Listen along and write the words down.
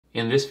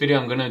In this video,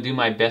 I'm going to do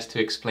my best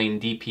to explain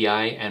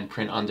DPI and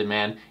print on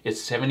demand.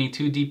 Is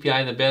 72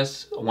 DPI the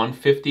best,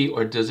 150,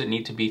 or does it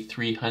need to be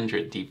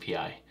 300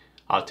 DPI?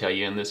 I'll tell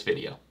you in this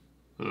video.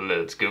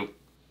 Let's go.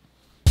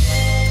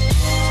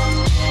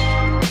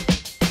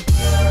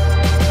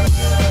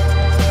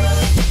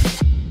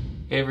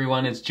 Hey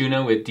everyone, it's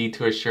Juno with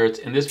Detour Shirts.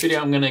 In this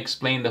video, I'm going to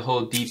explain the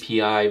whole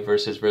DPI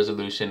versus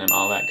resolution and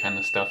all that kind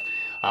of stuff.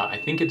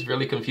 I think it's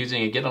really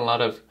confusing. I get a lot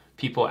of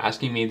people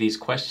asking me these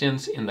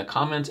questions in the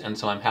comments, and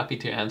so I'm happy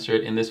to answer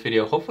it in this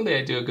video. Hopefully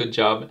I do a good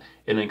job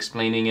in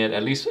explaining it,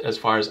 at least as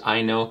far as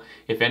I know.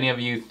 If any of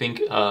you think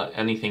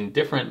anything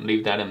different,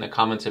 leave that in the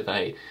comments if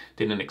I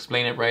didn't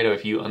explain it right or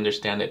if you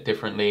understand it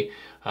differently.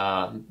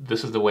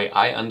 This is the way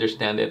I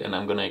understand it, and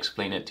I'm going to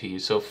explain it to you.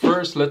 So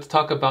first, let's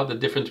talk about the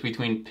difference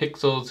between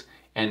pixels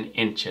and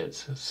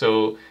inches.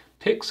 So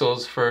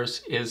pixels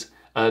first is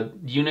a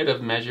unit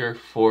of measure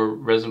for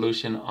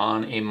resolution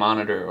on a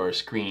monitor or a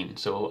screen.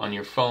 So on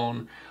your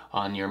phone,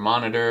 on your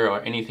monitor, or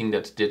anything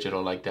that's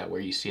digital like that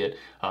where you see it.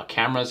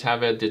 Cameras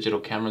have it, digital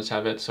cameras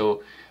have it.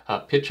 So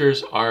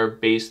pictures are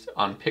based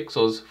on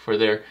pixels for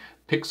their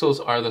pixels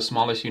are the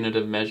smallest unit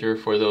of measure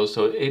for those.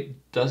 So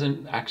it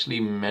doesn't actually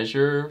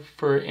measure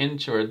for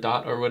inch or a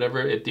dot or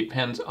whatever. It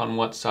depends on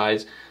what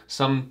size.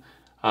 Some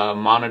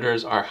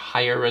monitors are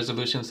higher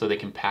resolution, so they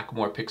can pack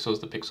more pixels.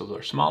 The pixels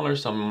are smaller.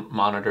 Some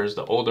monitors,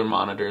 the older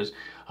monitors,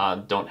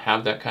 don't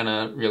have that kind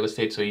of real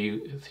estate, so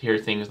you hear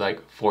things like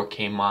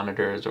 4K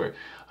monitors or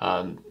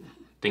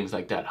things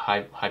like that,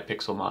 high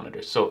pixel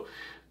monitors. So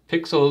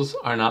pixels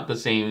are not the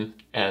same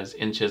as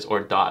inches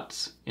or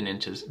dots in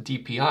inches.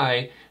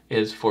 DPI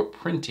is for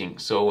printing.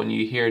 So when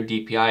you hear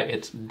DPI,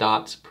 it's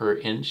dots per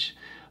inch.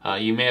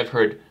 You may have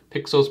heard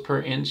pixels per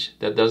inch.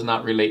 That does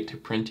not relate to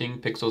printing.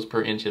 Pixels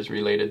per inch is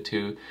related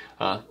to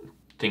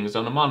things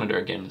on a monitor,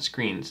 again,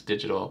 screens,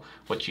 digital,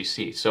 what you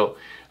see. So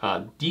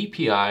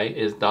DPI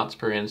is dots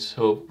per inch.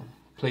 So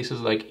places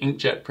like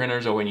inkjet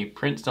printers, or when you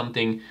print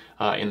something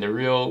in the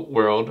real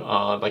world,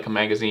 like a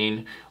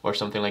magazine or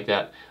something like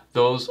that,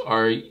 those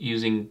are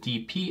using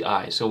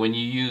DPI. So when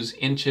you use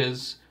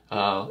inches,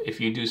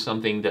 if you do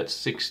something that's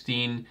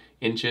 16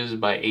 inches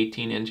by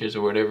 18 inches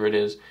or whatever it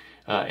is,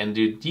 and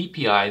do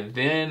DPI,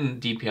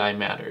 then DPI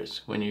matters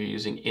when you're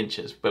using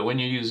inches. But when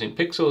you're using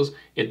pixels,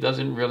 it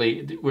doesn't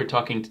really, we're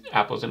talking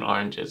apples and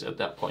oranges at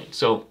that point.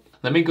 So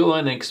let me go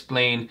and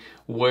explain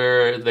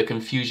where the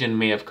confusion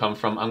may have come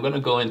from. I'm going to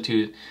go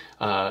into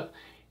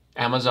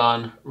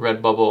Amazon,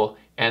 Redbubble,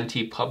 and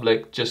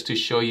TeePublic just to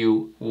show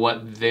you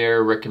what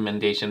their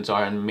recommendations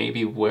are and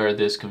maybe where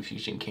this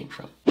confusion came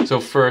from. So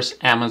first,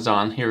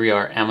 Amazon. Here we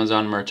are,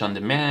 Amazon Merch on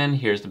Demand.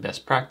 Here's the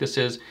best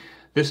practices.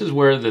 This is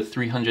where the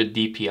 300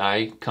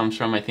 DPI comes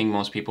from. I think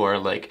most people are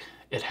like,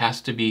 it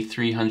has to be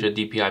 300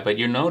 DPI, but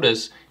you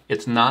notice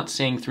it's not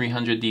saying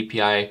 300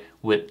 DPI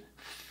with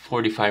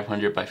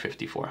 4500 by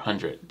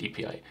 5400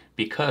 DPI,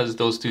 because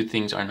those two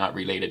things are not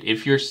related.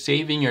 If you're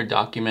saving your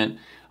document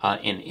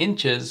in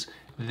inches,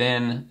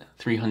 then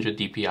 300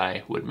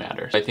 DPI would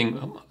matter. I think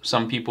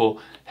some people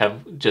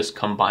have just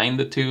combined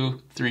the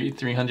two,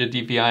 300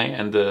 DPI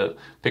and the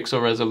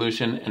pixel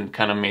resolution, and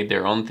kind of made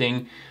their own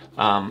thing.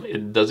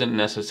 It doesn't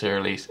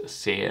necessarily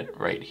say it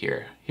right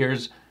here.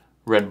 Here's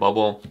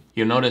Redbubble.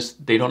 You'll notice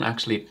they don't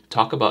actually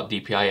talk about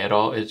DPI at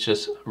all. It's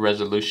just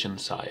resolution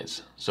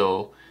size.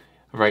 So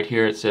right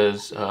here it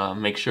says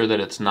make sure that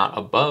it's not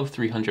above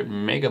 300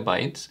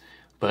 megabytes,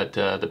 but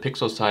the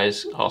pixel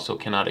size also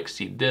cannot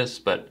exceed this.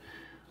 But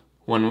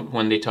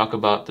when they talk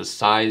about the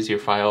size, your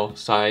file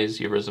size,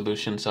 your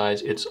resolution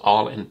size, it's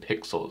all in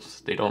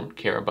pixels. They don't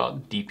care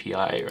about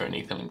DPI or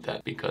anything like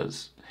that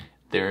because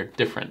they're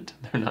different.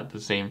 They're not the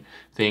same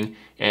thing.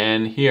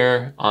 And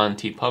here on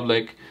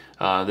TeePublic,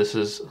 this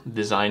is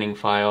designing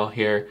file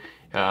here.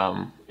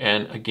 And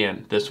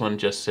again, this one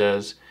just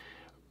says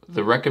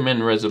the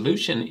recommended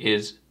resolution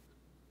is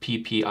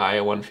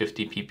PPI,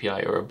 150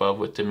 PPI or above,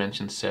 with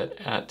dimensions set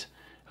at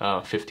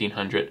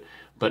 1500.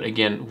 But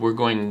again, we're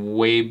going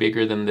way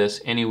bigger than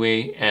this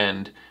anyway,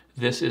 and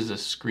this is a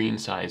screen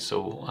size,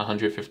 so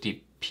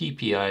 150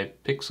 PPI,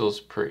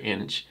 pixels per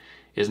inch,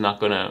 is not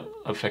going to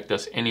affect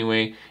us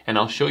anyway. And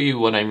I'll show you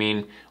what I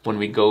mean when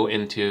we go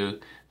into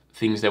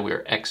things that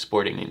we're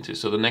exporting into.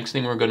 So the next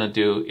thing we're going to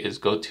do is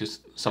go to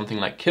something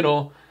like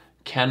Kittl,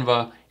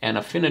 Canva, and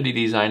Affinity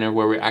Designer,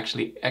 where we're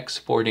actually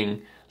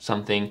exporting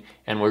something,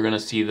 and we're going to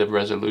see the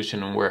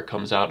resolution and where it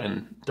comes out,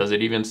 and does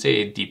it even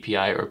say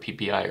DPI or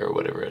PPI or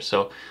whatever.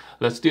 So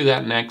let's do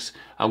that next.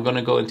 I'm going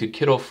to go into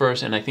Kittl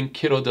first, and I think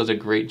Kittl does a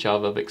great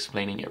job of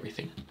explaining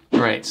everything. All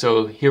right,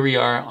 so here we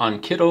are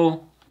on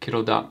Kittl.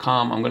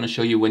 Kittl.com. I'm going to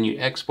show you when you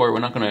export.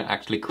 We're not going to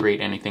actually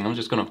create anything. I'm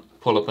just going to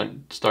pull up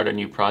and start a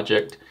new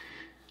project.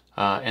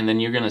 And then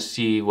you're going to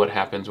see what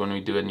happens when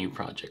we do a new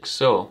project.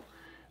 So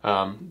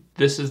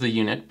this is the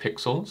unit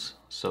pixels.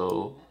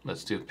 So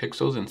let's do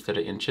pixels instead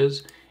of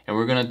inches. And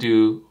we're going to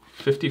do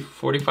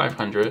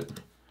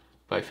 4500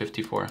 by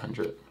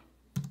 5400.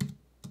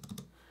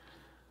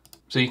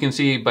 So you can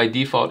see by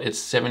default it's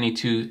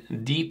 72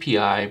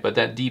 DPI, but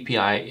that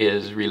DPI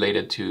is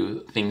related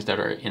to things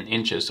that are in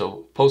inches.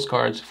 So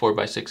postcards 4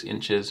 by 6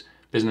 inches,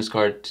 business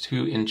card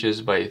 2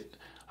 inches by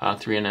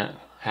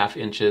 3.5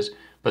 inches.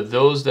 But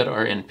those that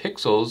are in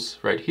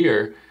pixels right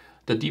here,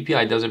 the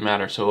DPI doesn't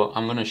matter. So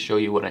I'm going to show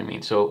you what I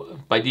mean. So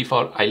by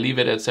default, I leave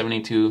it at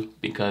 72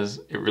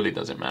 because it really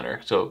doesn't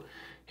matter. So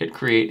hit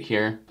create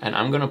here, and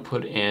I'm going to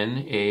put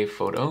in a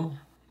photo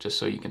just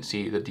so you can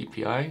see the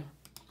DPI.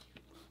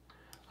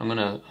 I'm going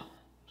to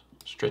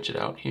stretch it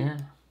out here.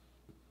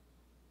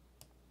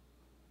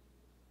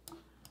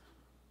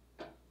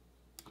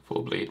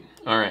 Full bleed.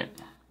 All right.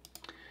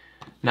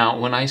 Now,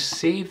 when I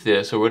save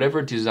this or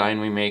whatever design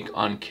we make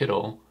on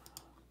Kittl,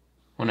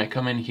 when I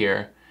come in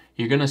here,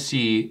 you're going to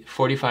see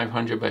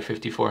 4500 by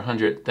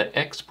 5400. The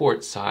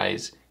export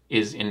size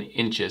is in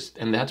inches,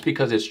 and that's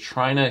because it's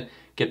trying to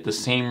get the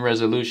same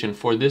resolution.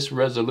 For this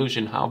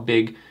resolution, how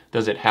big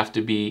does it have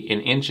to be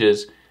in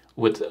inches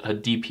with a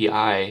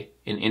DPI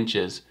in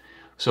inches?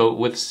 So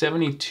with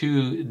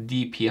 72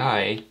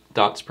 DPI,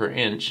 dots per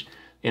inch,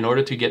 in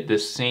order to get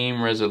this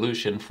same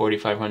resolution,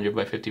 4500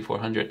 by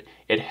 5400,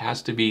 it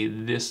has to be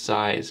this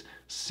size,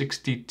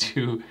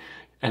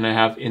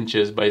 62.5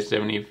 inches by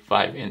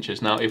 75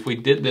 inches. Now, if we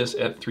did this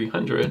at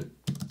 300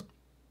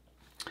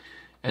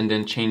 and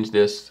then change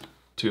this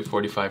to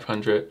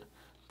 4500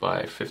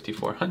 by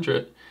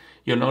 5400,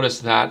 you'll notice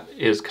that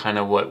is kind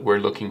of what we're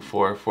looking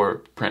for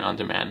print on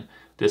demand.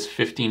 This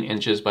 15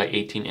 inches by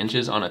 18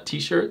 inches on a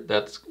t-shirt,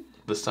 that's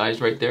the size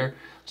right there.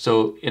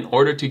 So in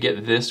order to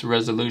get this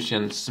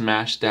resolution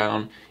smashed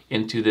down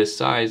into this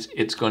size,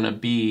 it's going to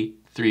be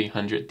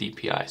 300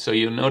 DPI. So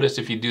you'll notice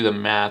if you do the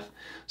math,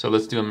 so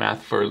let's do a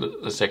math for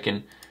a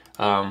second.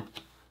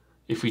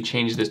 If we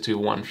change this to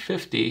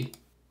 150,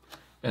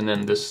 and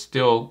then this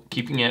still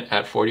keeping it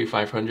at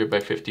 4500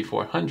 by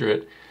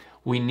 5400,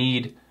 we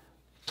need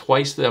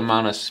twice the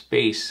amount of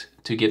space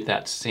to get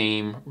that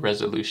same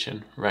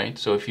resolution, right?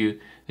 So if you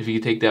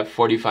take that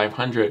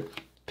 4500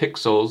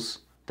 pixels,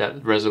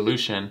 that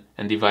resolution,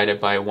 and divide it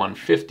by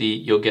 150,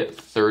 you'll get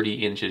 30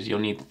 inches. You'll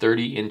need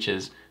 30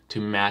 inches to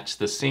match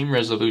the same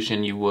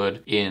resolution you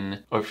would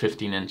in, or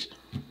 15 inches.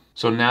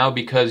 So now,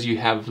 because you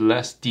have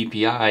less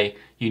DPI,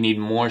 you need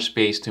more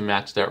space to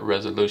match that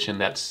resolution,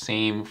 that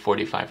same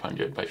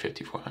 4500 by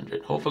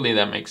 5400. Hopefully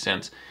that makes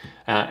sense.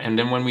 And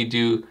then when we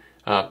do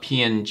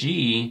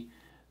PNG,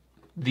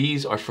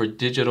 these are for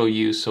digital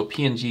use. So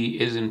PNG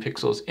is in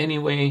pixels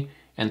anyway,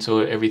 and so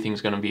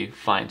everything's going to be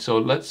fine. So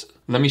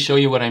let me show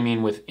you what I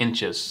mean with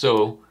inches.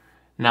 So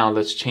now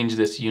let's change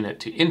this unit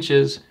to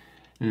inches.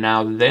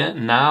 Now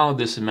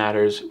this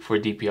matters for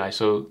DPI.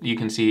 So you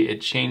can see it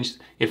changed.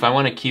 If I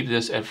want to keep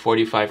this at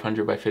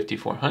 4500 by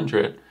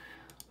 5400,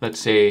 let's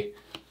say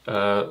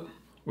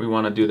we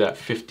want to do that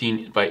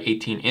 15 by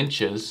 18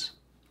 inches,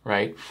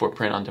 right, for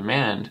print on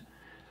demand,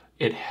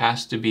 it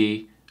has to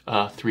be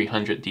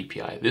 300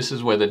 DPI. This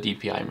is where the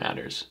DPI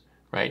matters,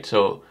 right?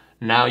 So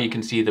now you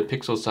can see the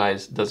pixel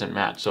size doesn't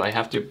match. So I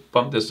have to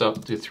bump this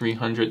up to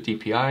 300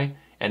 DPI,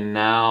 and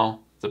now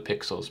the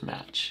pixels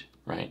match,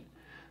 right?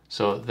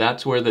 So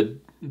that's where the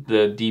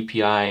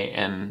DPI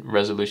and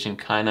resolution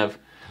kind of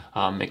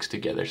mix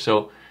together.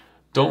 So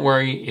don't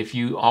worry if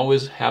you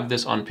always have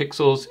this on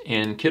pixels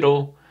in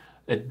Kittl,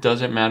 it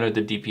doesn't matter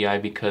the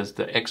DPI because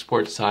the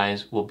export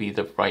size will be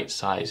the right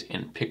size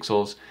in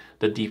pixels.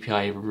 The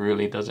DPI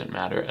really doesn't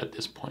matter at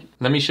this point.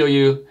 Let me show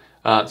you.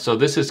 So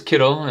this is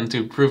Kittl, and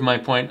to prove my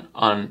point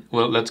on,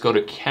 well, let's go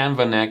to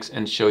Canva next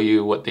and show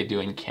you what they do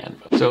in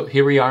Canva. So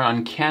here we are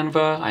on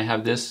Canva. I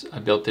have this, I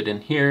built it in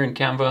here in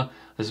Canva.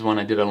 This is one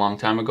I did a long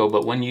time ago,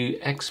 but when you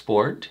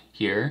export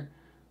here,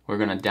 we're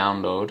gonna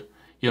download,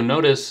 you'll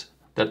notice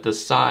that the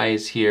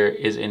size here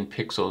is in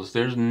pixels.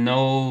 There's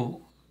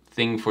no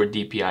thing for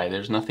DPI.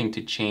 There's nothing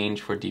to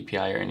change for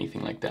DPI or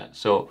anything like that.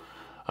 So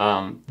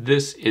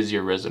this is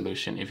your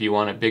resolution. If you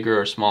want it bigger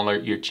or smaller,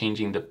 you're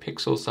changing the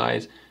pixel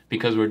size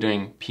because we're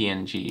doing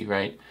PNG,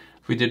 right?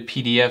 If we did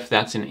PDF,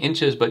 that's in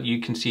inches, but you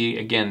can see,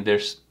 again,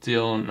 there's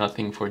still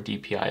nothing for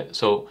DPI.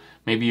 So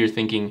maybe you're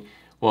thinking,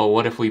 well,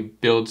 what if we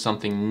build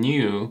something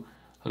new?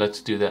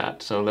 Let's do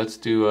that. So let's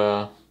do,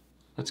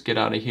 let's get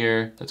out of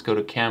here. Let's go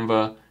to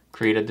Canva,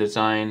 create a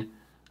design,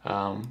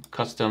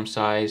 custom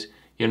size.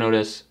 You'll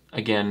notice,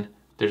 again,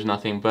 there's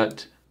nothing,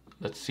 but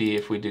let's see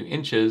if we do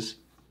inches,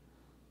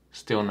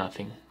 still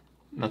nothing.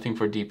 Nothing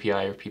for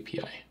DPI or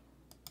PPI.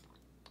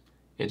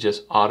 It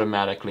just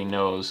automatically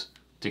knows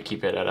to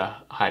keep it at a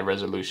high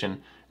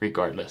resolution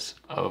regardless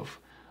of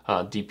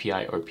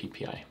DPI or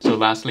PPI. So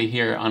lastly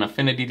here on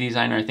Affinity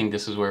Designer, I think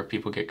this is where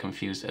people get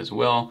confused as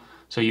well.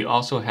 So you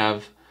also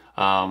have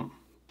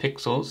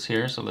pixels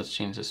here. So let's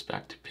change this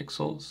back to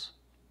pixels.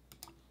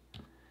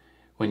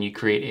 When you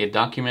create a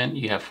document,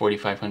 you have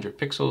 4500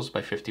 pixels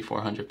by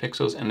 5400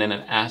 pixels, and then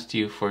it asks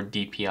you for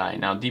DPI.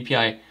 Now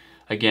DPI,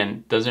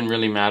 again, doesn't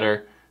really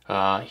matter.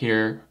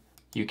 Here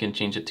you can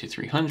change it to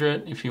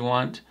 300 if you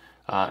want.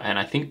 And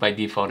I think by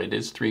default it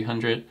is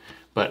 300.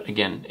 But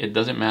again, it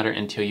doesn't matter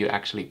until you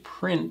actually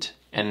print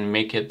and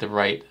make it the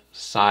right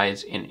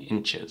size in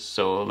inches.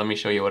 So let me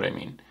show you what I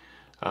mean.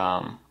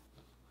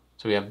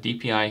 So we have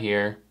DPI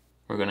here.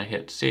 We're going to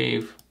hit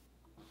save.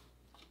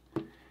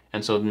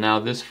 And so now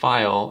this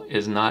file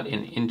is not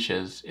in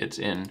inches, it's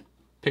in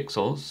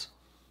pixels,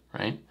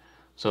 right?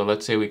 So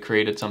let's say we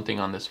created something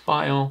on this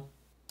file,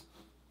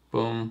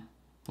 boom,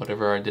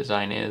 whatever our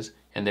design is,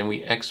 and then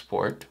we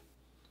export.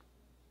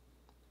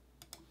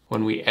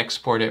 When we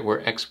export it, we're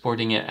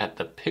exporting it at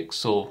the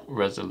pixel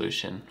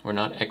resolution. We're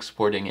not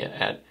exporting it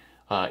at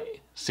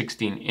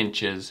 16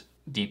 inches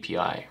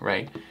DPI,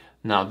 right?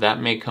 Now that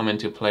may come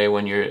into play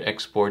when you're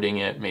exporting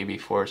it maybe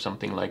for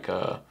something like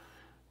a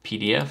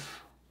PDF.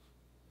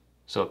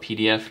 So a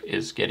PDF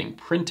is getting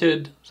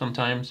printed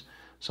sometimes.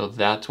 So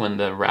that's when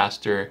the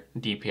raster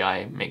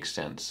DPI makes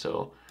sense.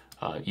 So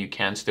you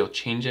can still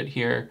change it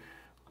here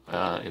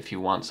if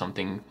you want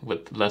something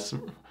with less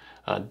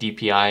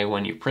DPI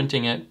when you're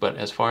printing it. But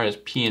as far as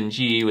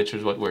PNG, which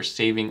is what we're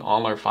saving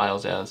all our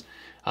files as,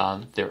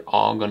 they're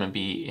all going to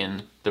be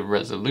in the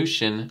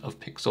resolution of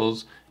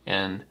pixels,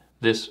 and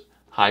this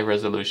high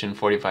resolution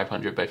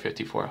 4500 by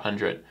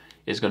 5400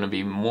 is going to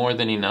be more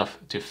than enough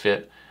to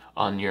fit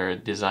on your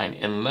design,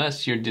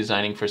 unless you're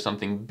designing for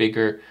something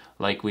bigger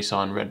like we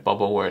saw in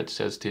Redbubble where it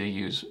says to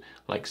use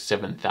like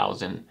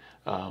 7,000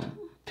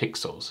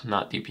 pixels,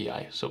 not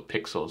DPI. So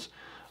pixels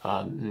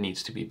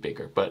needs to be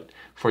bigger. But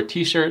for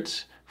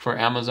t-shirts, for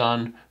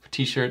Amazon,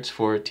 t-shirts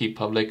for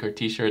TeePublic, or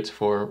t-shirts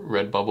for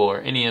Redbubble, or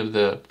any of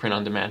the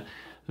print-on-demand,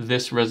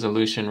 this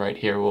resolution right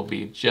here will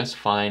be just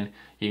fine.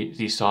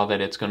 You saw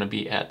that it's going to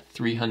be at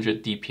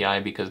 300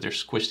 DPI because they're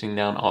squishing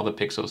down all the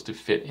pixels to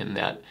fit in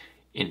that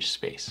inch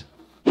space.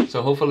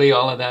 So hopefully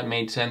all of that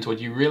made sense. What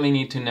you really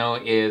need to know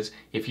is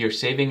if you're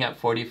saving at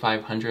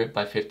 4500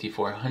 by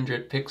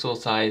 5400 pixel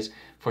size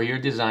for your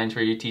designs,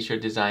 for your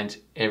t-shirt designs,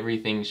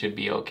 everything should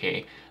be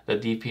okay. The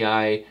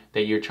DPI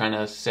that you're trying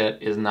to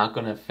set is not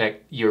going to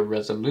affect your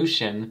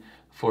resolution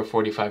for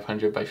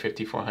 4500 by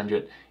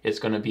 5400. It's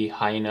going to be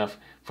high enough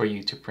for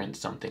you to print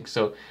something.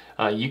 So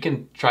you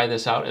can try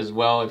this out as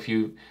well. If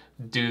you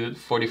do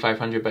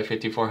 4500 by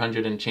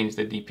 5400 and change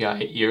the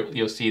DPI,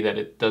 you'll see that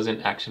it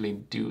doesn't actually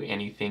do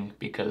anything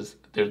because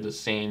they're the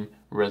same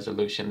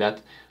resolution.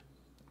 That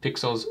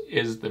pixels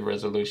is the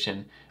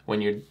resolution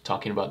when you're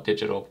talking about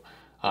digital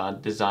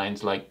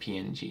designs like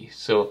PNG.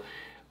 So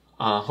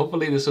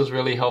hopefully this was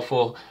really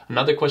helpful.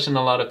 Another question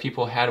a lot of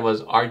people had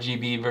was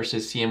RGB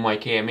versus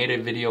CMYK. I made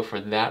a video for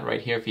that right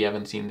here. If you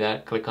haven't seen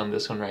that, click on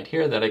this one right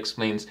here. That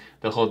explains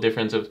the whole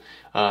difference of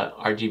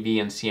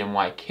RGB and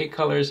CMYK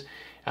colors.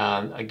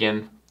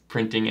 Again,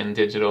 printing and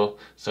digital,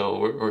 so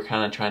we're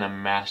kind of trying to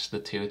mash the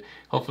two.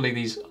 Hopefully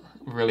these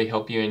really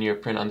help you in your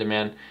print on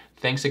demand.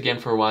 Thanks again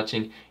for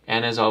watching,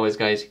 and as always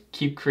guys,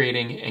 keep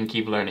creating and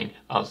keep learning.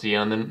 I'll see you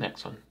on the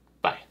next one.